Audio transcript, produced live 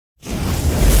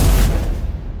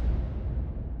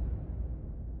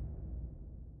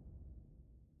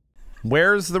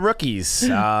Where's the rookies?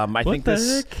 I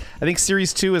think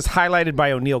Series 2 is highlighted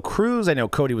by O'Neal Cruz. I know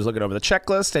Cody was looking over the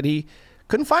checklist, and he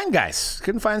couldn't find guys.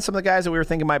 Couldn't find some of the guys that we were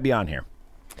thinking might be on here.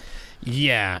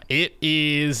 Yeah, it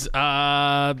is. It's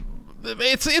a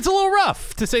little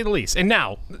rough, to say the least. And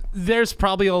now, there's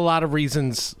probably a lot of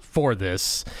reasons for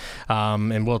this,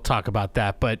 and we'll talk about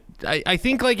that. But I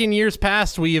think, like in years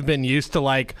past, we have been used to,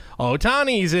 like,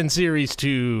 Ohtani's in Series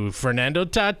 2, Fernando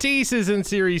Tatis is in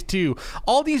Series 2.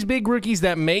 All these big rookies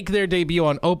that make their debut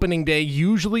on opening day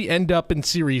usually end up in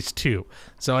Series 2.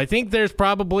 So I think there's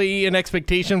probably an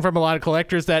expectation from a lot of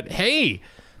collectors that, hey,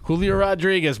 Julio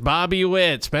Rodriguez, Bobby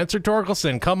Witt, Spencer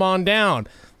Torkelson, come on down.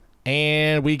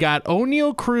 And we got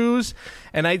O'Neal Cruz,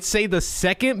 and I'd say the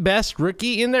second best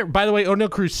rookie in there. By the way, O'Neal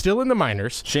Cruz still in the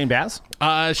minors. Shane Baz?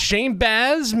 Shane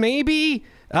Baz, maybe.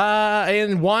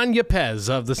 And Juan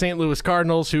Yepez of the St. Louis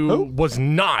Cardinals, who was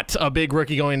not a big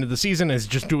rookie going into the season, is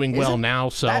just doing well now.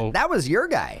 So that was your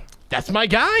guy. That's my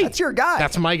guy. That's your guy.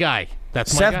 That's my guy.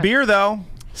 That's Seth my guy. Beer, though.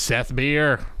 Seth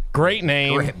Beer. Great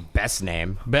name. Best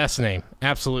name. Best name.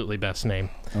 Absolutely best name.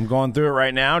 I'm going through it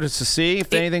right now just to see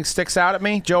if anything sticks out at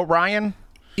me. Joe Ryan?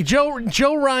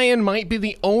 Joe Ryan might be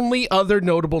the only other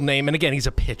notable name, and again, he's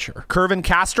a pitcher. Curvin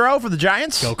Castro for the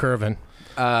Giants? Go Curvin.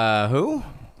 Who?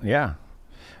 Yeah.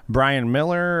 Brian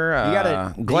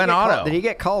Miller, Glenn Otto. Did he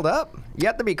get called up? You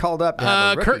have to be called up to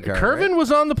have a rookie card, Curvin right?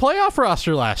 was on the playoff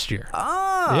roster last year.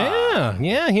 Ah.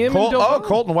 Yeah, him and Doval.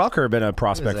 Colton Welker have been a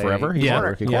prospect forever. He's a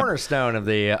rookie. Cornerstone of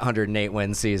the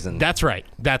 108-win season. That's right.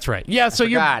 Yeah, so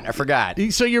I forgot.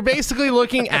 So you're basically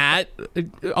looking at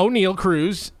O'Neal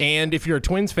Cruz, and if you're a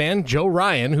Twins fan, Joe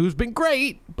Ryan, who's been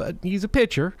great, but he's a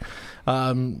pitcher.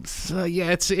 So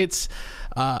yeah, it's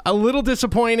a little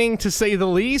disappointing to say the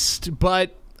least,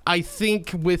 but I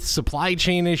think with supply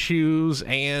chain issues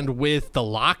and with the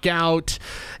lockout,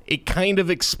 it kind of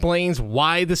explains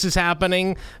why this is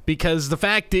happening, because the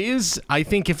fact is, I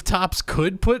think if Topps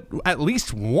could put at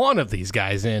least one of these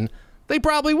guys in, they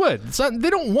probably would. So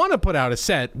they don't want to put out a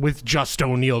set with just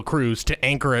O'Neal Cruz to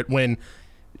anchor it when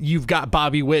you've got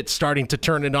Bobby Witt starting to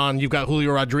turn it on. You've got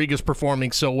Julio Rodriguez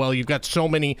performing so well. You've got so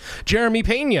many. Jeremy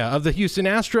Pena of the Houston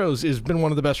Astros has been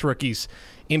one of the best rookies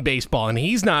in baseball, and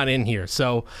he's not in here.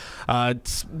 So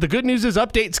the good news is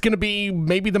Update's going to be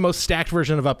maybe the most stacked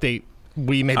version of Update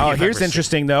we maybe have here's ever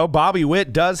interesting, though. Bobby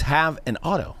Witt does have an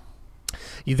auto.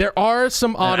 There are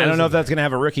some autos. I don't know if that's going to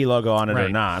have a rookie logo on it or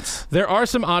not. There are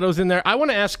some autos in there. I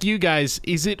want to ask you guys,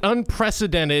 is it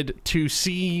unprecedented to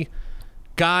see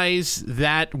guys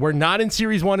that were not in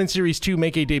Series 1 and Series 2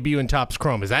 make a debut in Topps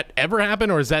Chrome? Has that ever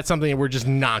happened, or is that something that we're just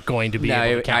not going to be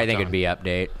able to count I think on? It'd be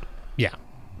Update. Yeah,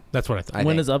 that's what I thought.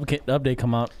 When does Update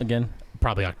come out again?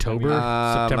 Probably October,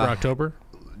 September, October.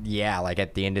 Yeah, like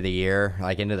at the end of the year,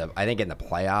 like I think in the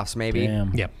playoffs maybe.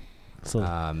 Damn. Yep. So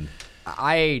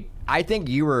I think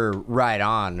you were right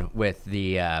on with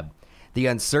the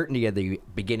uncertainty of the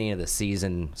beginning of the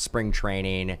season, spring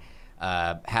training,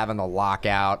 having the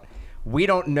lockout. We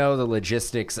don't know the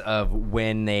logistics of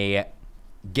when they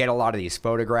get a lot of these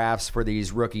photographs for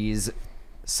these rookies.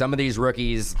 Some of these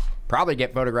rookies probably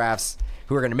get photographs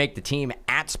who are going to make the team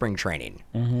at spring training.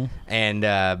 Mm-hmm. And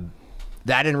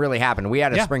that didn't really happen. We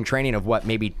had a spring training of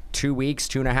maybe 2 weeks,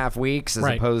 2.5 weeks, as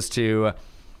opposed to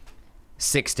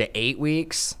 6 to 8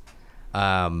 weeks.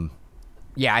 I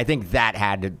think that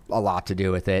had a lot to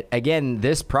do with it. Again,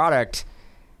 this product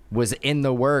was in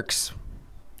the works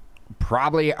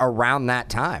probably around that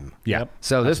time. Yeah.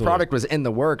 So this product was in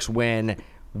the works when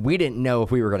we didn't know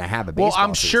if we were going to have a baseball Well,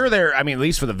 I'm season. sure they're, at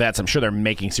least for the vets, I'm sure they're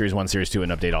making Series 1, Series 2,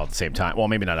 and Update all at the same time. Well,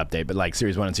 maybe not Update, but like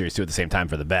Series 1 and Series 2 at the same time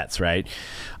for the vets, right?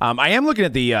 I am looking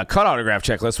at the cut autograph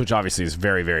checklist, which obviously is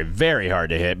very, very, very hard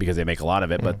to hit because they make a lot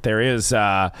of it, but there is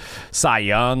Cy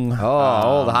Young.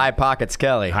 Old High Pockets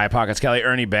Kelly.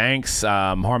 Ernie Banks,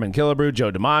 Harmon Killebrew,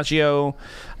 Joe DiMaggio,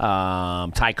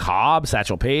 Ty Cobb,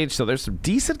 Satchel Paige. So there's some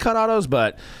decent cut autos,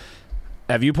 but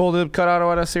have you pulled a cut auto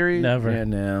at a series? Never. Yeah,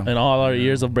 no. In all our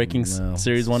years of breaking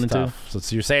Series 1 and 2.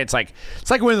 So you're saying it's like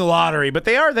winning the lottery, but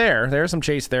they are there. There's some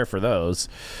chase there for those.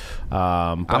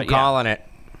 I'm calling it.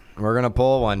 We're going to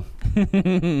pull one.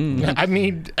 I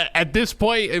mean, at this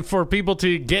point, for people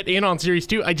to get in on Series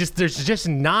 2, there's just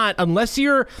not, unless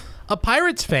you're a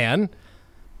Pirates fan,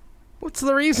 what's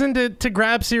the reason to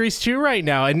grab Series 2 right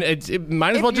now? And it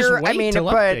might as well just wait till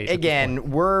update. But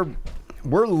again,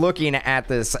 we're looking at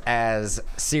this as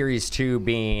Series 2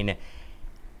 being,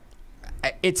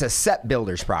 it's a set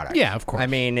builder's product. Yeah, of course. I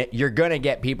mean, you're going to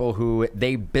get people who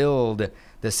they build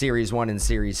the Series 1 and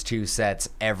Series 2 sets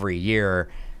every year.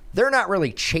 They're not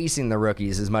really chasing the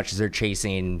rookies as much as they're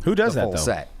chasing Who does the that, full though?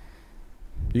 set.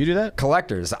 You do that?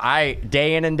 Collectors, I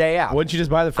day in and day out. Wouldn't you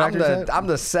just buy the factory set? I'm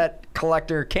the set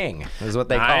collector king, is what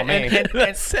they call me.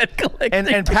 Set collector.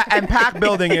 And pack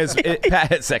building is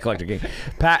set collector king.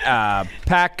 Pack.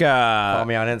 Follow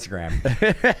me on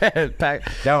Instagram.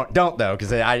 Pack. Don't though,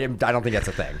 because I don't think that's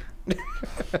a thing.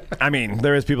 I mean,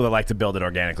 there is people that like to build it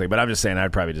organically, but I'm just saying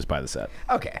I'd probably just buy the set.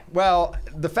 Okay. Well,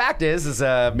 the fact is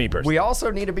Me personally. we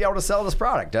also need to be able to sell this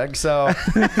product, Doug. So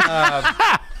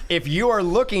if you are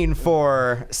looking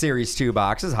for Series 2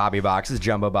 boxes, hobby boxes,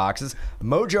 jumbo boxes,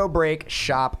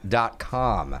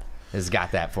 Mojobreakshop.com has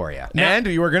got that for you. And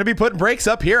you are going to be putting breaks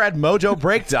up here at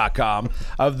mojobreak.com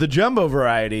of the jumbo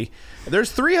variety.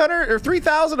 There's 300 or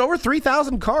 3,000, over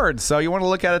 3,000 cards. So you want to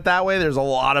look at it that way. There's a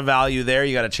lot of value there.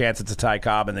 You got a chance at the Ty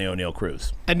Cobb and the O'Neill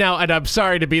Cruz. And I'm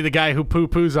sorry to be the guy who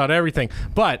poo-poos on everything,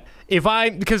 but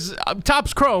because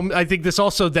Topps Chrome, I think this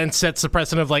also then sets the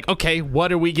precedent of like, okay,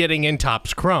 what are we getting in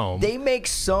Topps Chrome? They make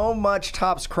so much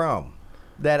Topps Chrome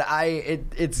that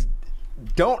it's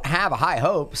don't have high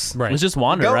hopes. Right. It's just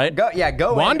Wander, right? Go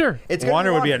Wander. In. It's gonna Wander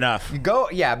be would be enough.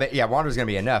 Wander's gonna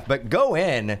be enough. But go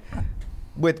in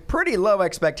with pretty low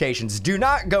expectations. Do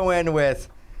not go in with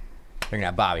they're gonna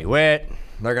have Bobby Witt.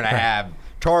 They're gonna have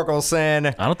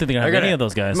Torkelson. I don't think they're gonna have any of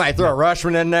those guys. Might throw a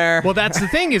Rushman in there. Well, that's the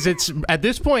thing is it's at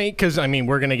this point because I mean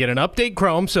we're going to get an update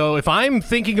Chrome. So if I'm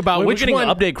thinking about Wait, which we're getting one,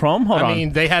 an update Chrome. Hold on. I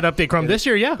mean they had update Chrome this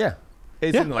year, yeah. Yeah.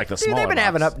 It's in like the Dude, smaller they've been box.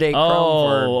 having update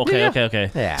oh, Chrome for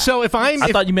okay. yeah. So if I'm I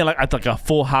thought you meant like a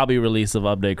full hobby release of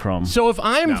update Chrome. so if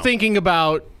I'm thinking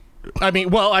about. I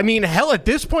mean, hell, at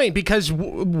this point, because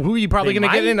who are you probably They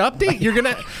going to get might. an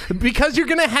update? because you're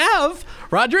going to have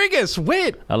Rodriguez,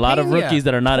 Witt, A lot of Pena, rookies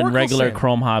that are not in regular Torkelson.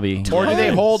 Chrome hobby. Or do they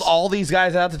Yes. hold all these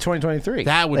guys out to 2023?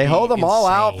 That would They be hold them all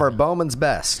out insane. for Bowman's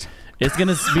best. It's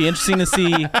gonna be interesting to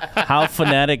see how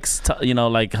Fanatics,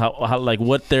 like how like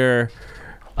what their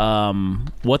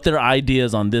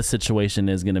ideas on this situation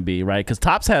is gonna be, right? Because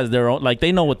Topps has their own, like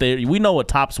they know we know what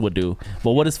Topps would do,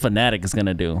 but what is Fanatics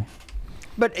gonna do?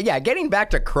 But yeah, getting back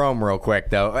to Chrome real quick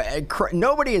though,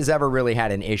 nobody has ever really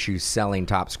had an issue selling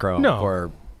Topps Chrome No.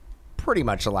 for pretty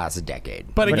much the last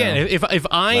decade. But again, if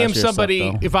I am Last year somebody,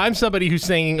 sucked, though. if I'm somebody who's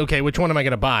saying, okay, which one am I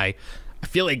going to buy? I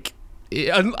feel like,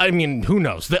 I mean, who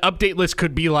knows? The update list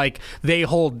could be like they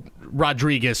hold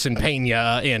Rodriguez and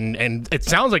Pena, and it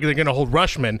sounds like they're going to hold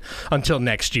Rushman until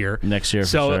next year. Next year, for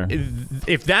So sure.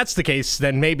 if that's the case,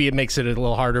 then maybe it makes it a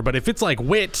little harder. But if it's like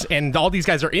Witt and all these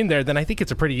guys are in there, then I think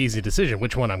it's a pretty easy decision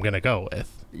which one I'm going to go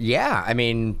with. Yeah, I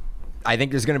mean, I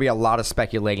think there's going to be a lot of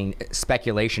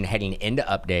speculation heading into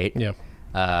update.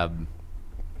 Yeah.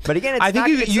 But again, it's I think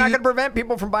not you- going to prevent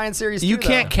people from buying Series 2. You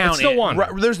can't though. count It's still it. one.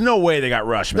 There's no way they got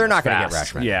Rushman. They're not going gonna to get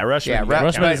Rushman. Yeah, Rushman. Yeah, you can't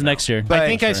Rushman count Rushman it. is next year. But- I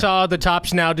think I saw the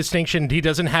Topps Now distinction. He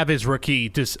doesn't have his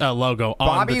rookie logo on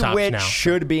Bobby the Topps Witt Now.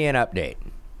 should be an update.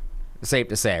 Safe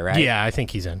to say, right? Yeah, I think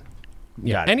he's in.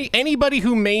 Got it. Anybody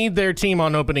who made their team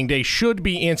on opening day should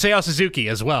be in. Seiya Suzuki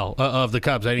as well of the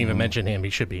Cubs. I didn't even mention him.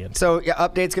 He should be in. So yeah,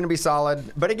 update's going to be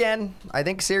solid. But again, I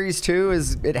think Series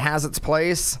 2 it has its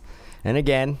place. And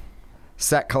again,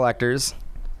 set collectors,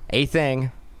 a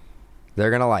thing.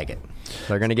 They're going to like it.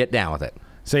 They're going to get down with it.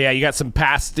 So yeah, you got some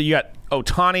past. You got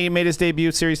Ohtani made his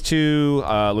debut, Series 2.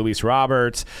 Luis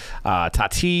Roberts,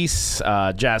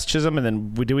 Tatis, Jazz Chisholm, and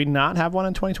then do we not have one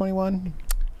in 2021?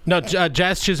 No,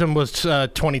 Jazz Chisholm was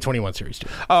 2021 Series 2.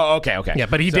 Oh, okay. Yeah,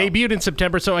 but he So- debuted in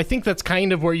September, so I think that's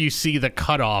kind of where you see the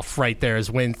cutoff right there is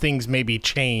when things maybe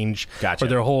change. Gotcha. Or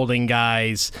they're holding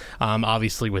guys,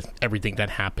 obviously with everything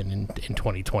that happened in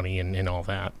 2020 and all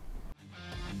that.